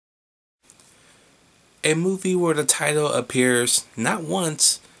A movie where the title appears not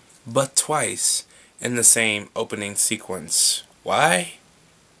once, but twice in the same opening sequence. Why?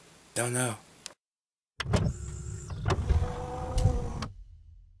 Don't know.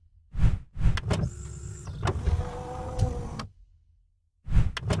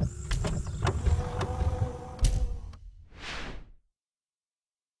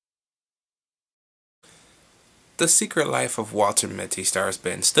 The Secret Life of Walter Mitty stars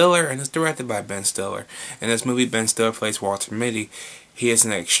Ben Stiller and is directed by Ben Stiller. In this movie, Ben Stiller plays Walter Mitty. He is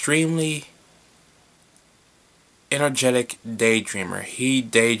an extremely energetic daydreamer. He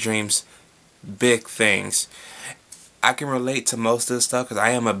daydreams big things. I can relate to most of this stuff because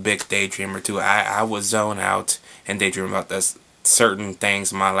I am a big daydreamer too. I would zone out and daydream about this certain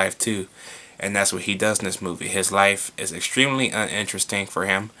things in my life too. And that's what he does in this movie. His life is extremely uninteresting for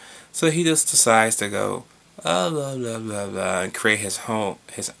him. So he just decides to go blah blah blah blah and create his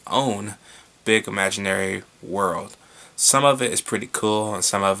own big imaginary world. Some of it is pretty cool and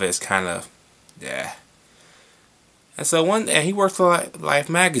some of it is kind of yeah. And so one day he works for Life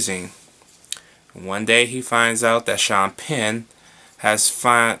magazine. One day he finds out that Penn has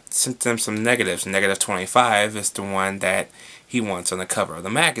sent him some negatives. Negative 25 is the one that he wants on the cover of the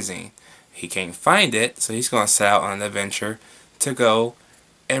magazine. He can't find it, so he's going to set out on an adventure to go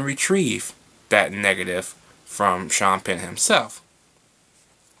and retrieve that negative from Penn himself.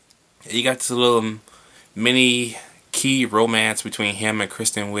 You got this little mini key romance between him and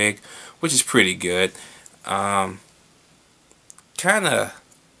Kristen Wiig, which is pretty good. Kind of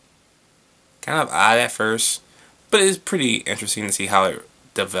odd at first, but it's pretty interesting to see how it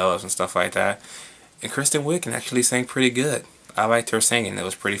develops and stuff like that. And Kristen Wiig can actually sing pretty good. I liked her singing; it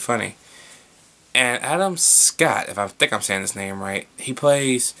was pretty funny. And Adam Scott, if I think I'm saying his name right, he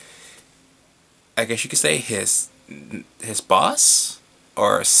plays, I guess you could say his boss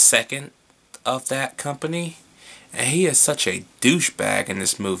or second of that company, and he is such a douchebag in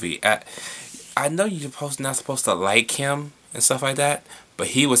this movie. I know you're not supposed to like him and stuff like that, but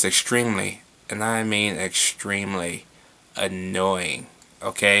he was extremely, and I mean extremely, annoying.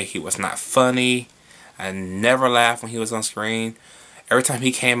 Okay, he was not funny. I never laughed when he was on screen. Every time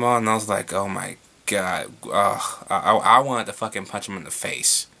he came on, I was like, oh my god, I wanted to fucking punch him in the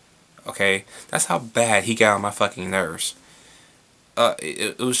face. Okay, that's how bad he got on my fucking nerves.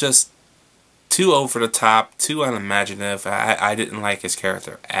 It was just too over the top, too unimaginative. I didn't like his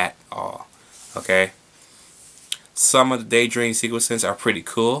character at all. Okay, some of the daydream sequences are pretty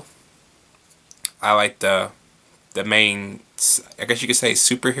cool. I like the main, I guess you could say,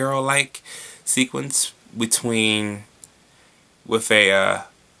 superhero-like sequence with a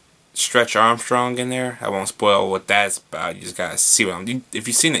Stretch Armstrong in there. I won't spoil what that's about. You just gotta see if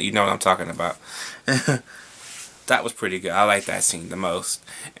you've seen it, you know what I'm talking about. That was pretty good. I like that scene the most.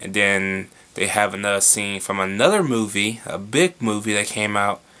 And then they have another scene from another movie, a big movie that came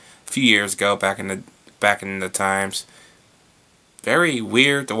out a few years ago, back in the times. Very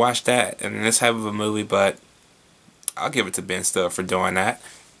weird to watch that in this type of a movie, but I'll give it to Ben Stiller for doing that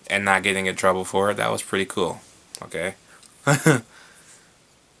and not getting in trouble for it. That was pretty cool. Okay.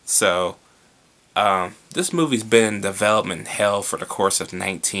 So, this movie's been in development hell for the course of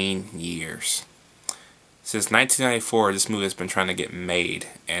 19 years. Since 1994, this movie has been trying to get made,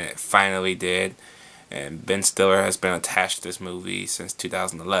 and it finally did. And Ben Stiller has been attached to this movie since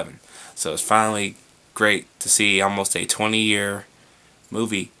 2011. So it's finally great to see almost a 20-year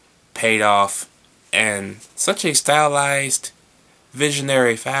movie paid off in such a stylized,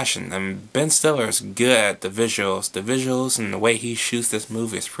 visionary fashion. And Ben Stiller is good at the visuals and the way he shoots this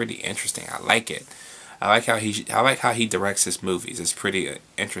movie is pretty interesting. I like it. I like how he directs his movies. It's pretty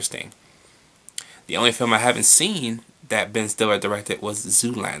interesting. The only film I haven't seen that Ben Stiller directed was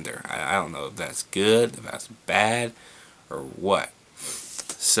Zoolander. I don't know if that's good, if that's bad, or what.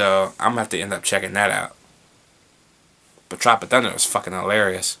 So I'm gonna have to end up checking that out. But Tropic Thunder was fucking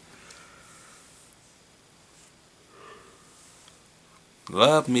hilarious.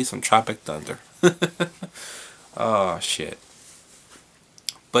 Love me some Tropic Thunder. Oh shit.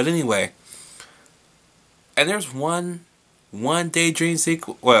 But anyway, and there's one daydream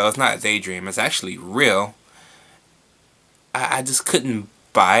sequel. Well, it's not a daydream. It's actually real. I just couldn't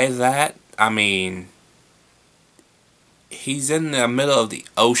buy that. I mean, he's in the middle of the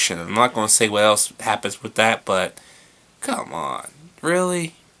ocean. I'm not gonna say what else happens with that, but come on,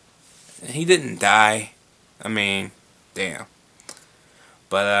 really? He didn't die. I mean, damn.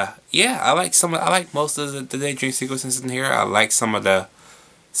 But yeah, I like most of the daydream sequences in here. I like some of the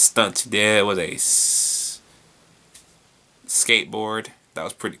stunts he did with a skateboard. That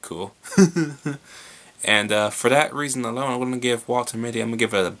was pretty cool. And for that reason alone, I'm going to give Walter Mitty, I'm going to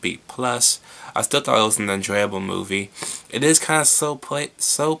give it a B+. I still thought it was an enjoyable movie. It is kind of so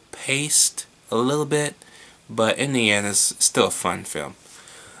paced a little bit, but in the end, it's still a fun film.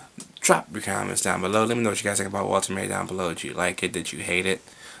 Drop your comments down below. Let me know what you guys think about Walter Mitty down below. Did you like it? Did you hate it?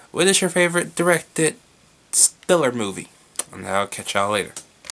 What is your favorite directed Stiller movie? And I'll catch y'all later.